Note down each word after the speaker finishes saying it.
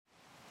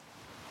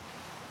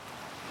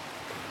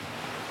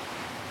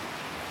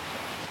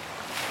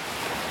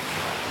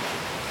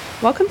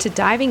Welcome to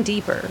Diving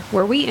Deeper,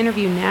 where we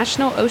interview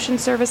National Ocean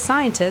Service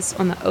scientists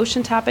on the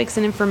ocean topics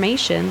and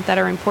information that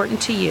are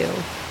important to you.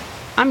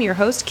 I'm your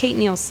host, Kate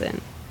Nielsen.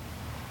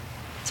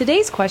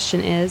 Today's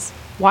question is,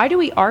 why do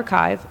we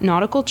archive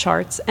nautical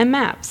charts and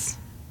maps?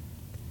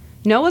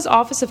 NOAA's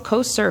Office of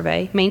Coast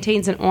Survey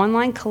maintains an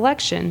online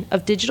collection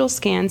of digital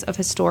scans of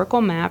historical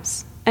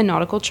maps and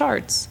nautical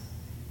charts.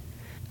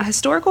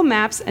 Historical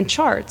maps and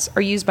charts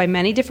are used by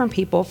many different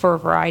people for a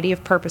variety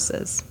of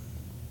purposes.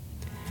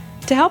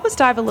 To help us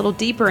dive a little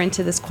deeper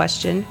into this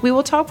question, we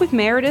will talk with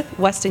Meredith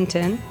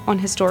Westington on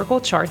historical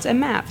charts and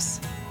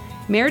maps.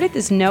 Meredith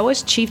is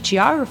NOAA's Chief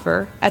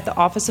Geographer at the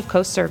Office of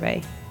Coast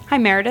Survey. Hi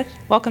Meredith,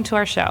 welcome to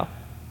our show.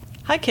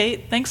 Hi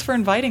Kate, thanks for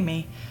inviting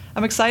me.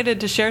 I'm excited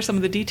to share some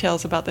of the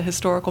details about the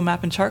historical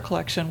map and chart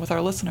collection with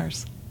our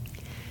listeners.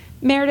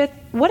 Meredith,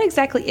 what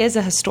exactly is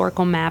a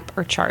historical map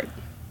or chart?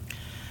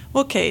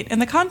 Well, Kate, in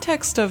the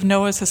context of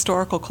NOAA's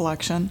historical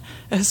collection,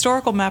 a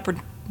historical map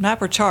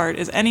or chart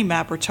is any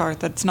map or chart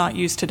that's not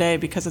used today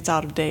because it's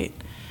out of date.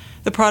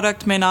 The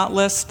product may not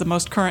list the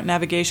most current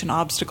navigation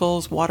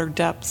obstacles, water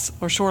depths,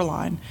 or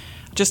shoreline,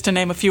 just to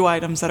name a few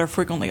items that are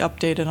frequently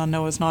updated on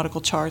NOAA's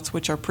nautical charts,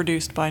 which are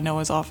produced by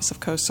NOAA's Office of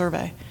Coast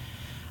Survey.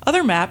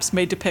 Other maps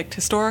may depict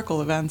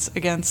historical events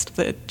against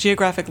the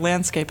geographic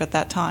landscape at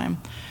that time.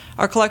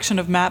 Our collection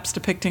of maps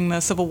depicting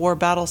the Civil War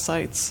battle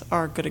sites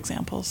are good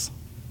examples.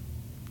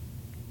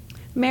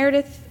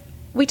 Meredith,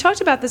 we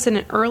talked about this in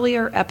an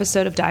earlier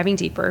episode of Diving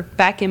Deeper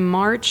back in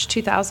March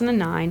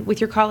 2009 with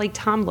your colleague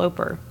Tom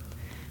Loper.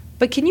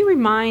 But can you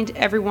remind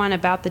everyone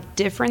about the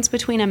difference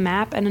between a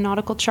map and a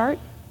nautical chart?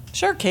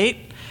 Sure,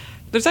 Kate.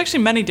 There's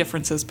actually many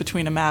differences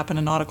between a map and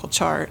a nautical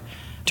chart.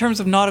 In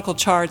terms of nautical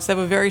charts, they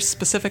have a very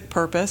specific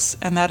purpose,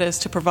 and that is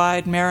to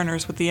provide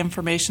mariners with the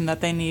information that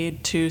they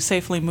need to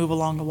safely move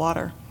along the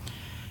water.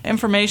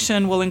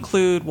 Information will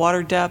include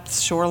water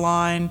depths,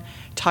 shoreline,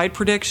 tide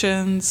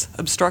predictions,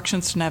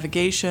 obstructions to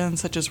navigation,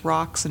 such as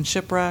rocks and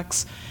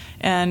shipwrecks,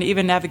 and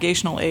even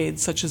navigational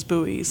aids, such as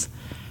buoys.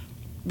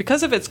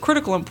 Because of its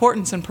critical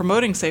importance in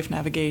promoting safe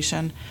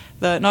navigation,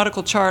 the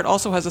nautical chart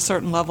also has a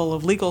certain level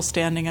of legal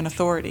standing and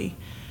authority.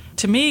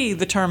 To me,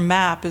 the term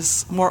map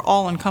is more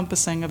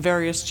all-encompassing of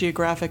various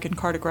geographic and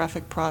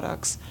cartographic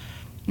products.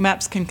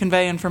 Maps can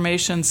convey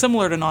information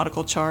similar to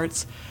nautical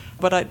charts,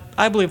 but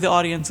I believe the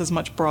audience is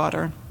much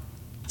broader.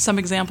 Some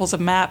examples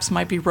of maps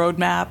might be road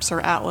maps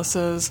or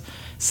atlases,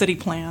 city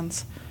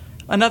plans.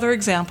 Another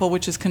example,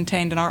 which is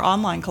contained in our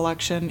online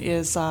collection,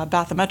 is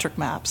bathymetric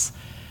maps.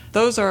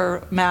 Those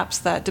are maps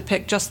that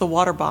depict just the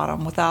water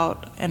bottom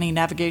without any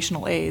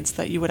navigational aids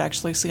that you would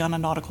actually see on a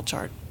nautical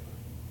chart.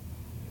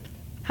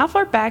 How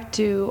far back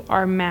do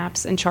our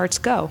maps and charts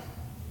go?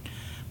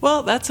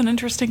 Well, that's an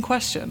interesting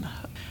question.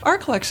 Our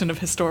collection of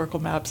historical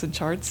maps and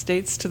charts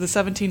dates to the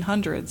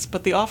 1700s,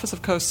 but the Office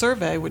of Coast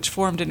Survey, which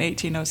formed in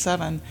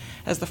 1807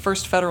 as the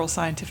first federal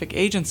scientific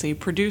agency,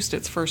 produced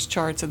its first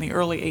charts in the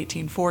early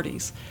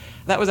 1840s.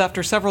 That was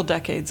after several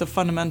decades of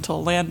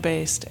fundamental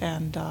land-based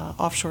and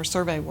offshore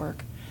survey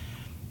work.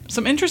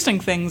 Some interesting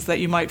things that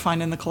you might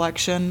find in the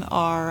collection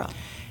are,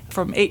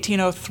 from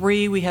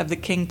 1803, we have the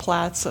King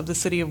Plats of the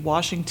city of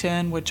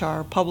Washington, which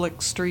are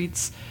public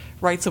streets,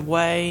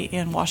 rights-of-way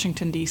in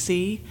Washington,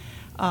 D.C.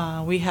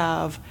 We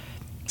have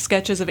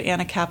sketches of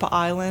Anacapa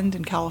Island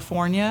in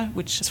California,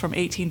 which is from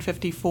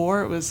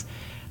 1854. It was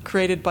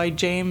created by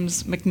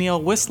James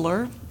McNeill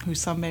Whistler, who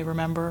some may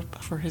remember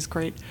for his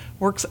great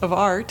works of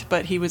art,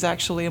 but he was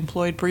actually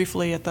employed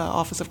briefly at the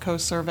Office of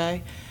Coast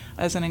Survey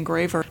as an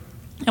engraver.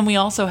 And we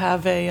also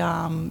have a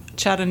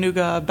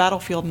Chattanooga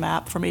battlefield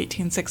map from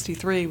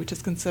 1863, which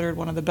is considered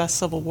one of the best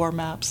Civil War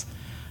maps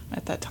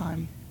at that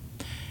time.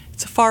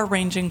 It's a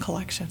far-ranging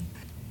collection.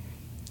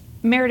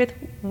 Meredith,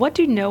 what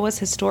do NOAA's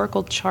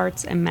historical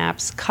charts and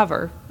maps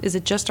cover? Is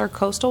it just our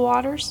coastal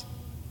waters?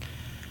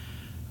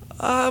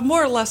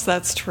 More or less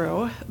that's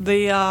true.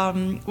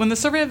 When the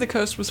Survey of the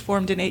Coast was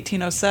formed in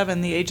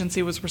 1807, the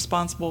agency was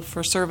responsible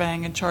for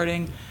surveying and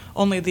charting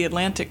only the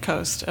Atlantic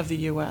coast of the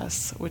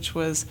U.S., which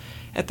was,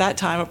 at that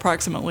time,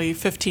 approximately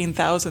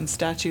 15,000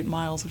 statute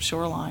miles of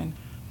shoreline.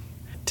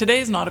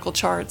 Today's nautical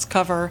charts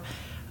cover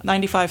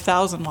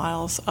 95,000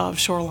 miles of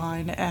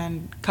shoreline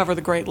and cover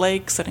the Great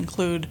Lakes that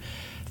include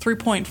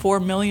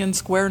 3.4 million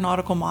square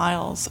nautical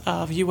miles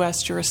of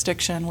U.S.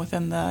 jurisdiction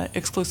within the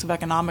exclusive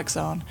economic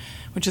zone,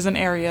 which is an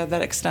area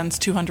that extends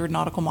 200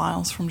 nautical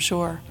miles from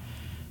shore.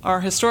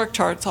 Our historic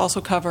charts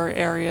also cover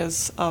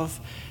areas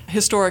of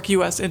historic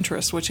U.S.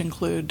 interest, which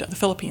include the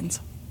Philippines.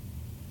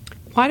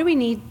 Why do we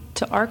need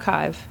to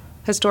archive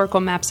historical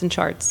maps and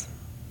charts?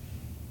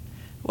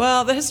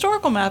 Well, the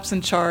historical maps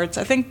and charts,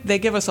 I think they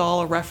give us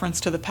all a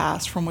reference to the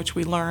past from which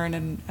we learn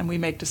and we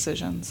make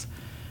decisions.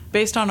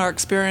 Based on our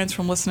experience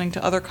from listening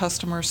to other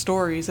customers'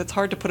 stories, it's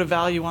hard to put a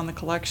value on the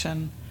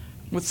collection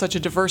with such a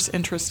diverse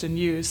interest and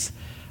use.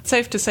 It's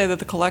safe to say that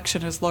the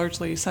collection is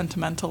largely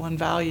sentimental in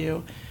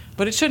value,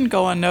 but it shouldn't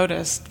go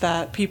unnoticed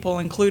that people,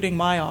 including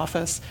my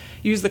office,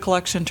 use the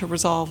collection to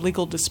resolve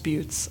legal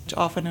disputes, which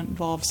often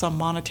involve some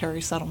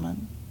monetary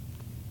settlement.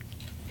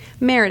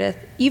 Meredith,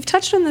 you've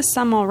touched on this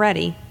some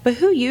already, but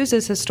who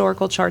uses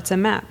historical charts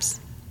and maps?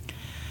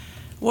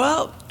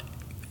 Well,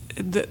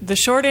 the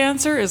short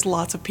answer is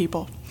lots of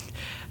people.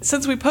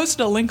 Since we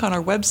posted a link on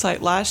our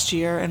website last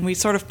year and we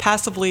sort of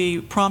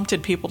passively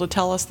prompted people to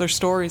tell us their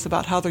stories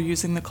about how they're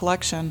using the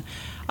collection,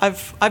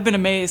 I've been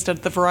amazed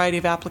at the variety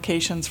of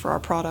applications for our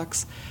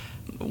products.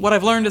 What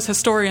I've learned is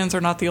historians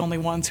are not the only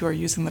ones who are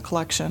using the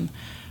collection.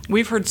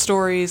 We've heard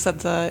stories that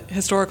the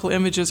historical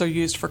images are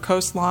used for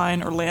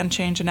coastline or land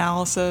change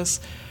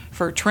analysis,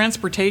 for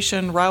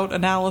transportation route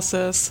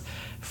analysis,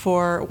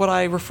 for what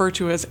I refer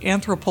to as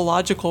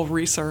anthropological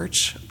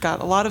research. Got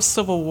a lot of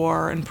Civil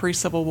War and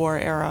pre-Civil War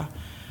era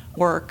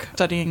work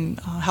studying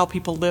how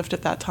people lived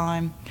at that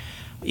time.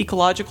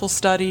 Ecological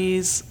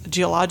studies,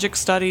 geologic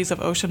studies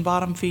of ocean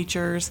bottom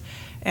features,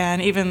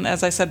 and even,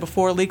 as I said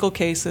before, legal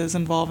cases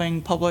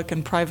involving public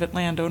and private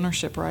land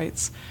ownership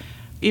rights.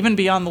 Even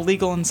beyond the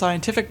legal and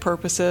scientific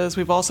purposes,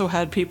 we've also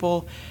had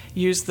people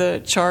use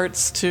the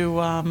charts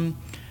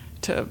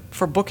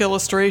for book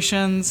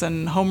illustrations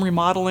and home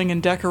remodeling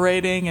and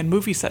decorating and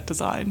movie set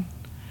design.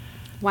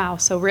 Wow,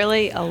 so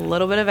really a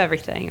little bit of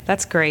everything.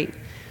 That's great.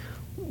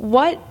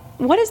 What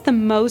is the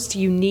most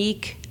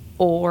unique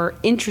or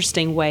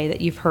interesting way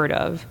that you've heard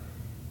of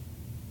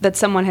that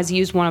someone has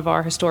used one of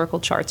our historical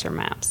charts or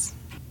maps?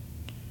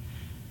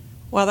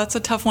 Well, that's a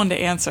tough one to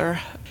answer.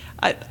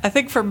 I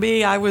think for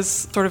me, I was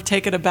sort of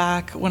taken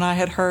aback when I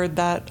had heard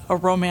that a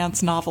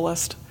romance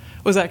novelist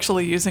was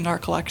actually using our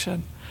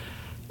collection.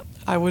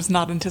 I was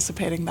not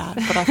anticipating that,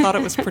 but I thought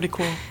it was pretty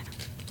cool.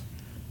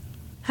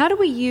 How do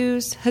we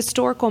use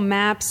historical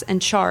maps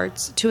and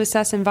charts to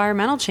assess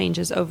environmental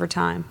changes over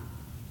time?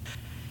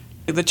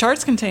 The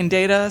charts contain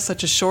data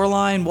such as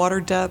shoreline, water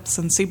depths,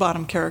 and sea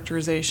bottom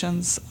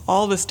characterizations.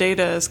 All this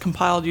data is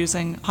compiled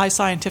using high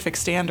scientific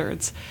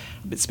standards.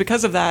 It's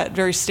because of that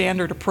very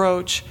standard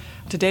approach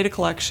to data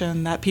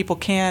collection that people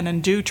can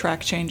and do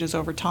track changes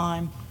over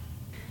time.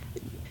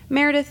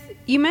 Meredith,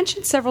 you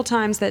mentioned several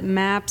times that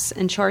maps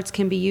and charts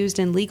can be used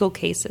in legal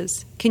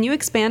cases. Can you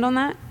expand on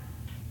that?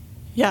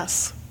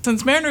 Yes.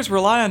 Since mariners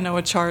rely on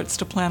NOAA charts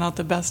to plan out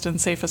the best and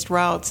safest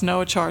routes,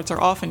 NOAA charts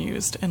are often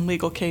used in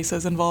legal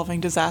cases involving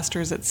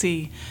disasters at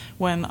sea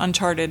when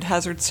uncharted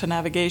hazards to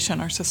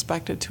navigation are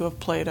suspected to have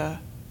played a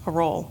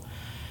role.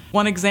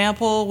 One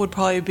example would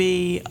probably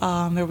be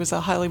there was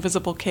a highly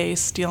visible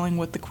case dealing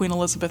with the Queen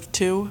Elizabeth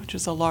II, which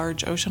is a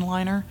large ocean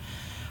liner,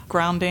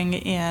 grounding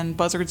in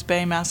Buzzards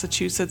Bay,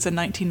 Massachusetts in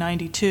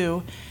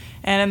 1992.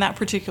 And in that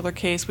particular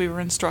case, we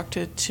were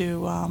instructed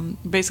to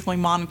basically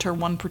monitor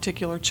one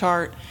particular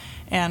chart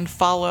and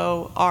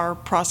follow our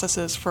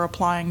processes for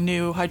applying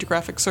new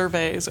hydrographic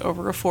surveys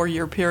over a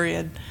 4-year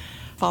period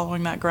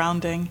following that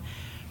grounding.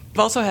 We've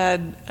also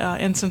had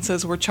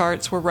instances where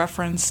charts were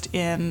referenced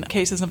in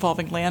cases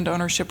involving land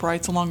ownership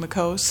rights along the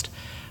coast,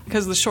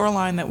 because the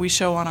shoreline that we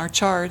show on our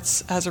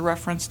charts has a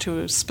reference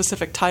to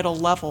specific tidal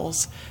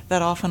levels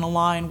that often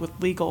align with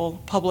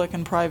legal public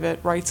and private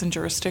rights and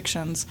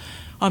jurisdictions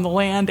on the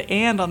land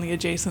and on the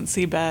adjacent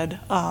seabed.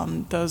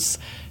 Those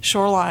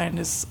shoreline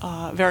is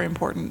very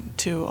important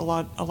to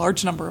a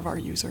large number of our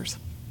users.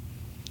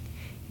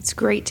 It's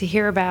great to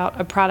hear about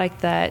a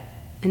product that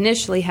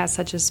initially has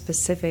such a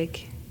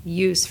specific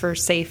use for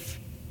safe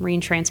marine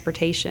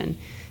transportation,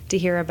 to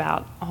hear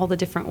about all the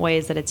different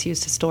ways that it's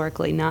used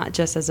historically, not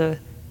just as a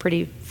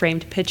pretty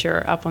framed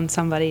picture up on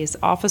somebody's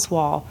office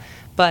wall,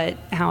 but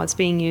how it's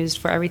being used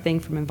for everything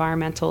from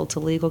environmental to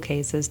legal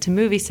cases to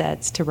movie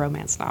sets to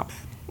romance novels.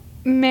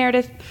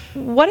 Meredith,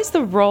 what is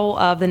the role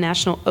of the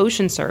National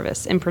Ocean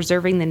Service in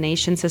preserving the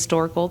nation's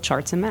historical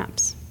charts and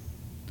maps?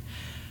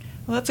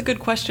 Well, that's a good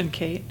question,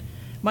 Kate.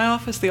 My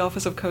office, the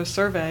Office of Coast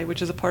Survey, which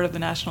is a part of the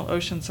National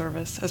Ocean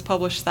Service, has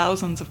published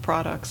thousands of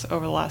products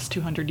over the last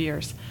 200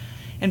 years.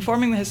 In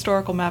forming the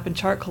historical map and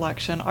chart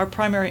collection, our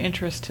primary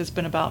interest has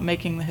been about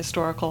making the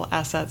historical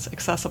assets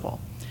accessible.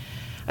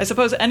 I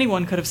suppose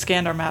anyone could have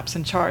scanned our maps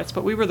and charts,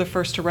 but we were the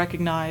first to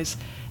recognize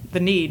the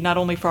need, not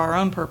only for our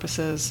own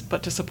purposes,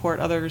 but to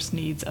support others'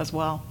 needs as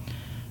well.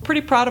 I'm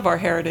pretty proud of our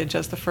heritage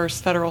as the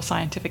first federal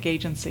scientific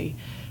agency.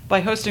 By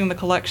hosting the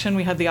collection,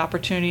 we had the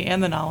opportunity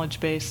and the knowledge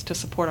base to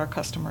support our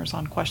customers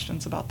on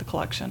questions about the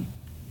collection.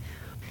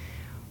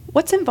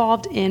 What's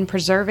involved in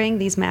preserving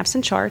these maps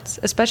and charts,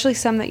 especially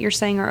some that you're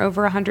saying are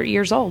over 100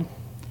 years old?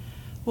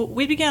 Well,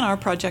 we began our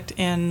project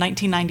in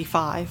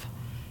 1995.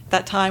 At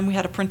that time, we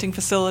had a printing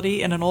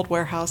facility in an old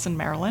warehouse in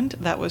Maryland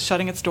that was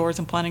shutting its doors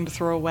and planning to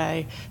throw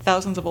away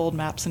thousands of old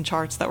maps and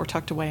charts that were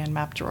tucked away in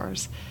map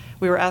drawers.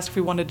 We were asked if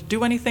we wanted to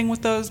do anything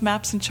with those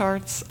maps and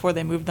charts before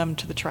they moved them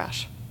to the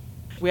trash.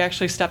 We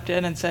actually stepped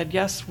in and said,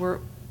 yes, we're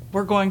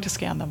going to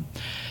scan them.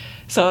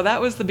 So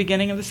that was the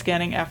beginning of the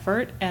scanning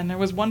effort, and there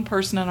was one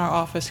person in our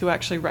office who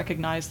actually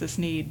recognized this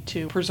need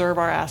to preserve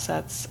our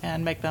assets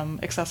and make them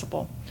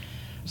accessible.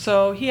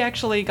 So he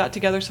actually got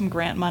together some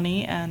grant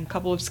money and a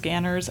couple of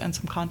scanners and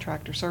some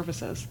contractor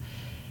services.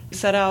 He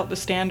set out the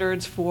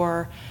standards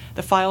for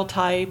the file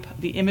type,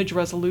 the image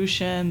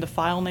resolution, the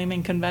file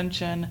naming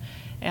convention,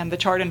 and the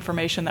chart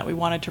information that we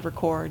wanted to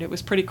record. It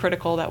was pretty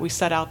critical that we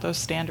set out those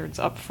standards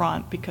up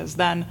front, because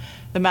then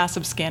the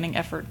massive scanning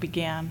effort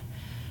began.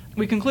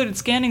 We concluded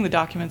scanning the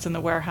documents in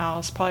the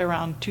warehouse probably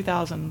around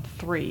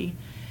 2003,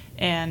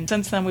 and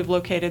since then we've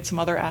located some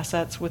other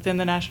assets within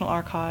the National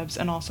Archives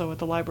and also at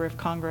the Library of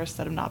Congress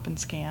that have not been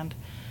scanned.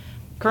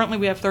 Currently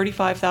we have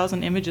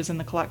 35,000 images in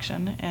the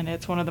collection, and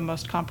it's one of the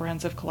most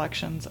comprehensive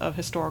collections of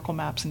historical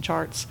maps and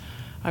charts,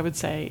 I would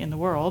say, in the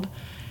world.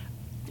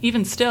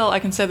 Even still, I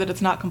can say that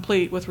it's not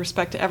complete with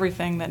respect to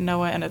everything that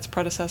NOAA and its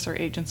predecessor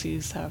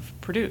agencies have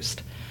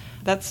produced.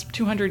 That's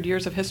 200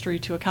 years of history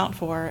to account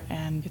for,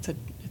 and it's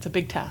a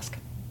big task.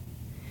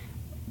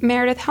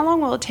 Meredith, how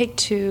long will it take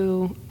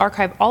to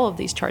archive all of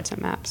these charts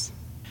and maps?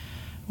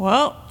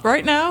 Well,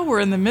 right now we're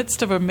in the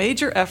midst of a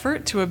major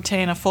effort to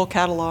obtain a full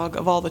catalog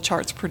of all the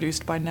charts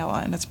produced by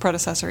NOAA and its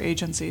predecessor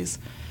agencies.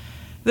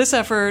 This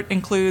effort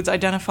includes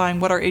identifying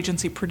what our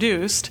agency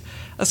produced,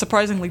 a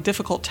surprisingly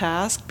difficult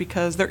task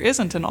because there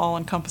isn't an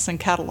all-encompassing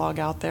catalog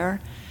out there.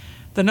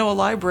 The NOAA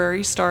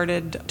Library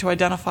started to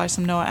identify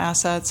some NOAA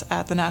assets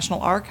at the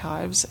National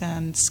Archives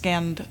and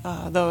scanned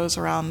those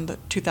around the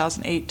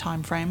 2008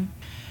 timeframe.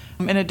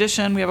 In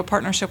addition, we have a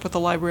partnership with the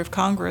Library of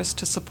Congress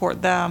to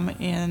support them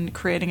in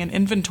creating an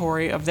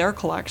inventory of their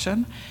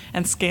collection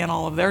and scan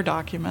all of their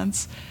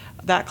documents.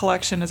 That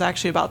collection is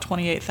actually about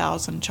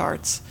 28,000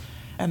 charts,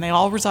 and they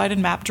all reside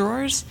in map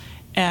drawers,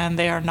 and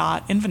they are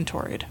not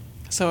inventoried.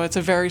 So it's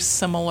a very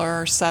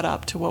similar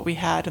setup to what we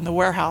had in the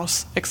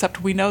warehouse,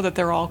 except we know that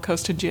they're all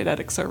Coast and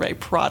Geodetic Survey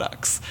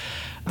products.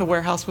 The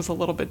warehouse was a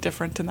little bit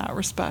different in that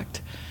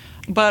respect.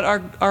 But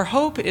our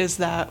hope is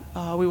that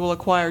we will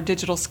acquire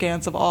digital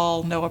scans of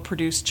all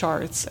NOAA-produced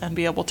charts and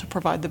be able to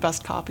provide the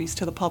best copies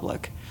to the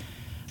public.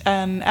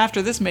 And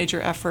after this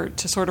major effort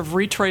to sort of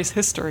retrace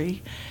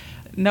history,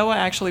 NOAA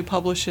actually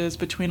publishes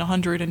between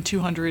 100 and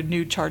 200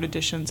 new chart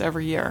editions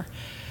every year.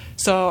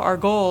 So our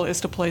goal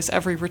is to place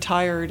every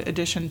retired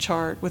edition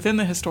chart within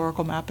the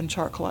historical map and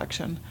chart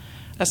collection.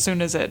 As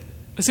soon as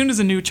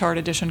a new chart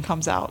edition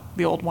comes out,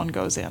 the old one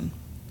goes in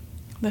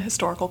the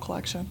historical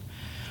collection.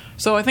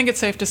 So I think it's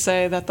safe to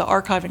say that the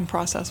archiving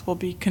process will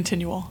be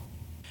continual.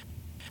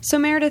 So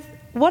Meredith,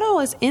 what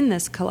all is in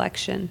this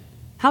collection?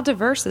 How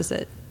diverse is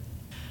it?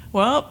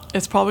 Well,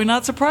 it's probably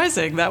not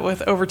surprising that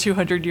with over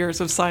 200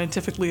 years of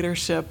scientific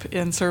leadership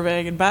in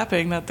surveying and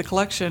mapping that the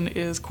collection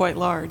is quite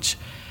large.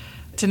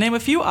 To name a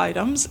few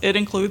items, it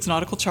includes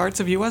nautical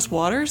charts of U.S.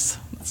 waters.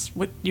 That's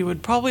what you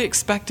would probably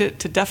expect it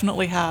to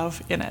definitely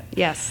have in it.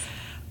 Yes.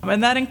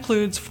 And that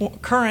includes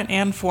current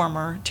and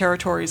former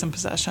territories and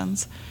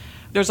possessions.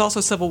 There's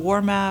also Civil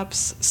War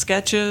maps,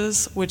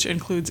 sketches, which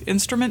includes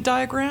instrument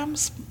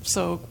diagrams.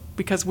 So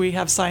because we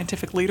have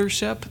scientific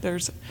leadership,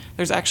 there's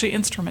actually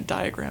instrument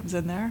diagrams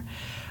in there.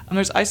 And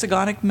there's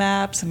isogonic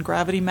maps and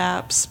gravity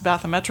maps,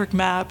 bathymetric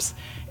maps,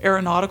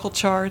 aeronautical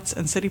charts,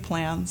 and city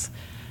plans.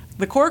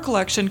 The core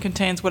collection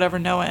contains whatever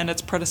NOAA and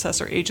its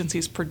predecessor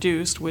agencies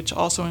produced, which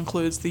also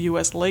includes the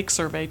U.S. Lake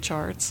Survey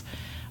charts.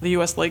 The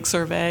U.S. Lake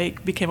Survey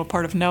became a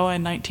part of NOAA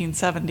in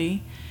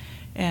 1970,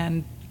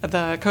 and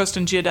the Coast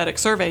and Geodetic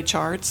Survey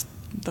charts,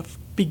 the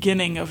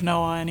beginning of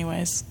NOAA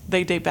anyways,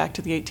 they date back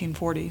to the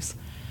 1840s.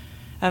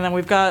 And then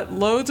we've got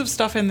loads of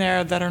stuff in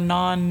there that are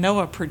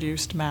non-NOAA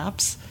produced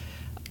maps.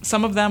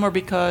 Some of them are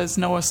because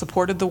NOAA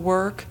supported the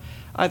work,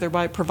 either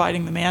by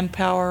providing the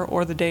manpower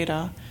or the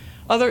data.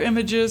 Other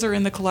images are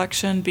in the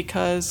collection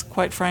because,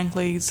 quite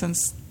frankly,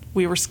 since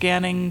we were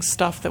scanning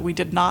stuff that we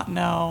did not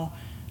know,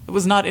 it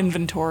was not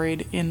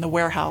inventoried in the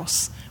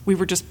warehouse. We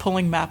were just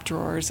pulling map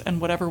drawers, and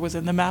whatever was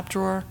in the map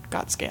drawer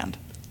got scanned.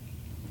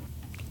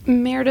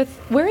 Meredith,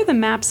 where are the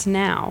maps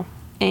now,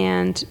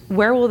 and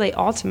where will they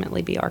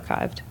ultimately be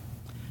archived?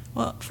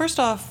 Well, first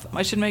off,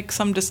 I should make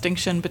some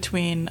distinction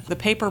between the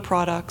paper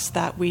products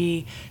that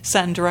we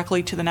send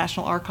directly to the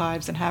National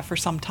Archives and have for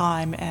some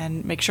time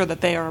and make sure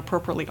that they are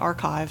appropriately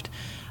archived,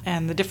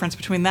 and the difference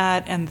between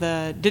that and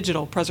the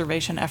digital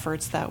preservation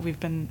efforts that we've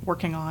been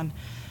working on.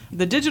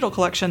 The digital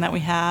collection that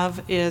we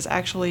have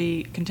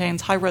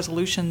contains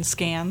high-resolution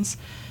scans,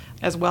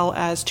 as well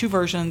as two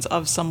versions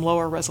of some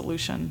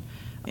lower-resolution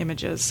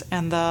images.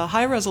 And the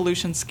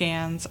high-resolution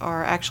scans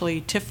are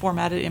actually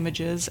TIFF-formatted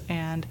images,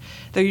 and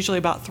they're usually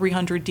about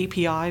 300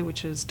 dpi,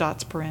 which is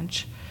dots per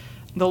inch.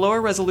 The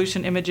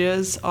lower-resolution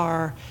images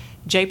are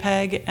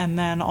JPEG and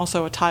then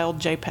also a tiled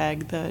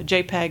JPEG. The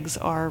JPEGs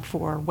are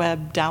for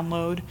web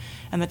download,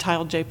 and the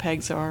tiled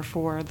JPEGs are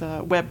for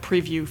the web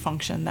preview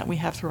function that we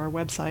have through our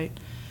website.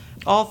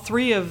 All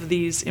three of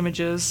these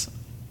images,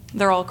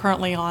 they're all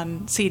currently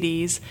on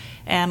CDs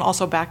and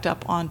also backed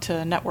up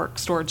onto network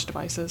storage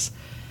devices.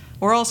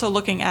 We're also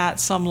looking at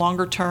some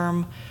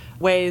longer-term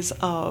ways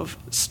of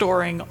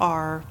storing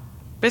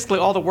basically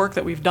all the work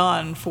that we've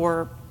done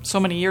for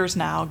so many years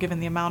now, given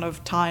the amount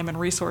of time and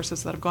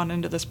resources that have gone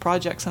into this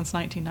project since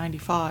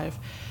 1995.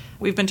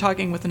 We've been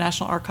talking with the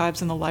National Archives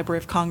and the Library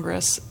of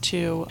Congress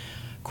to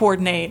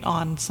coordinate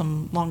on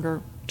some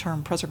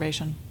longer-term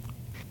preservation.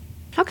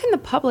 How can the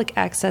public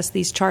access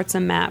these charts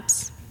and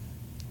maps?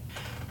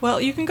 Well,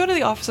 you can go to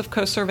the Office of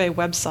Coast Survey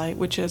website,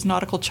 which is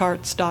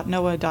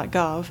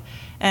nauticalcharts.noaa.gov,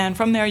 and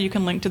from there you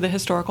can link to the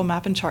historical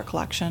map and chart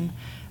collection,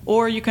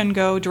 or you can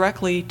go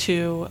directly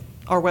to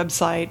our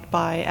website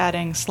by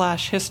adding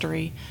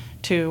 /history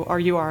to our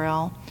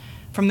URL.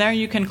 From there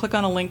you can click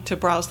on a link to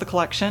browse the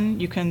collection.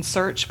 You can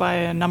search by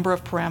a number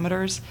of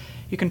parameters.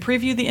 You can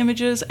preview the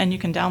images and you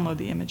can download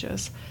the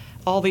images.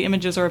 All the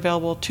images are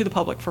available to the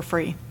public for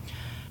free.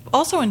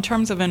 Also, in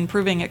terms of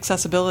improving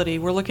accessibility,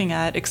 we're looking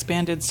at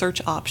expanded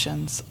search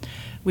options.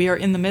 We are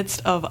in the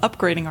midst of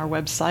upgrading our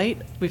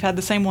website. We've had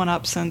the same one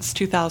up since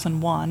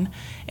 2001,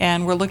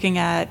 and we're looking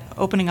at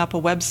opening up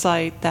a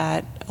website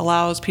that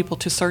allows people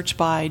to search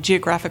by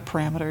geographic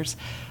parameters,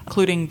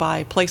 including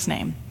by place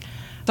name.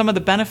 Some of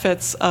the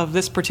benefits of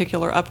this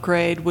particular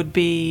upgrade would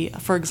be,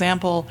 for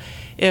example,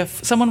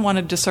 if someone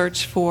wanted to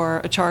search for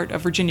a chart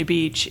of Virginia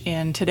Beach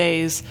in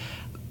today's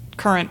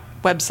current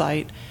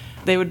website,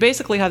 they would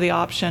basically have the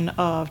option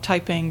of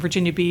typing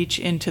Virginia Beach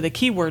into the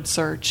keyword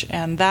search,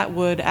 and that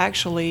would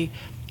actually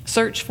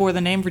search for the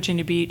name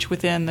Virginia Beach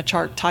within the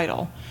chart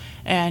title,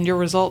 and your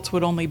results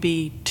would only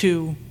be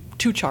two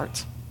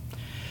charts.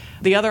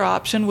 The other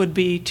option would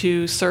be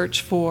to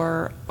search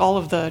for all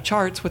of the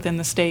charts within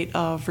the state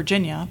of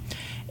Virginia,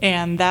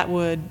 and that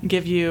would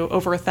give you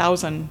over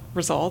 1,000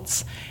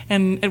 results,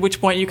 and at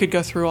which point you could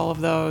go through all of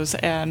those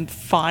and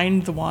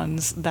find the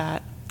ones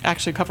that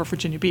actually cover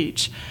Virginia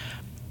Beach.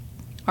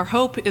 Our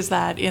hope is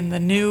that in the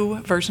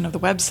new version of the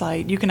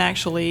website, you can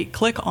actually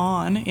click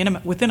on,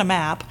 within a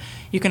map,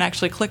 you can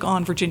actually click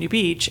on Virginia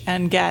Beach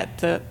and get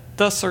the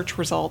search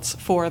results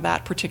for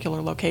that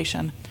particular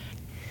location.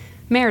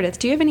 Meredith,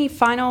 do you have any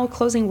final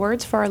closing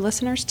words for our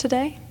listeners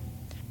today?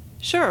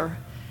 Sure.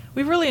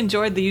 We've really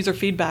enjoyed the user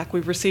feedback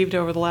we've received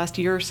over the last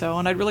year or so,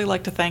 and I'd really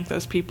like to thank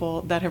those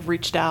people that have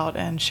reached out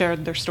and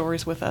shared their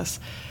stories with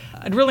us.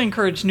 I'd really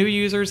encourage new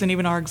users and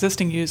even our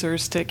existing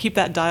users to keep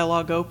that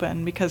dialogue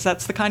open, because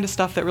that's the kind of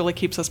stuff that really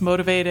keeps us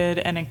motivated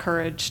and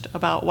encouraged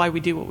about why we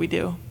do what we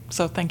do.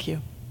 So thank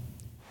you.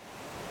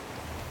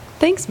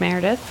 Thanks,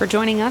 Meredith, for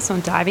joining us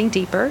on Diving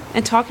Deeper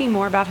and talking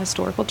more about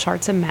historical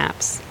charts and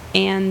maps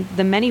and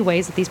the many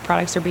ways that these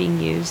products are being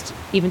used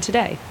even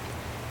today.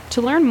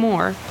 To learn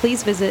more,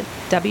 please visit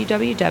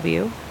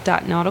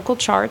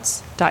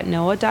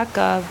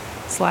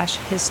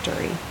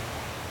www.nauticalcharts.noaa.gov/history.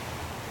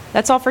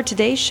 That's all for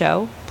today's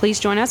show. Please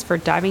join us for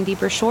Diving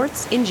Deeper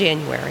Shorts in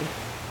January.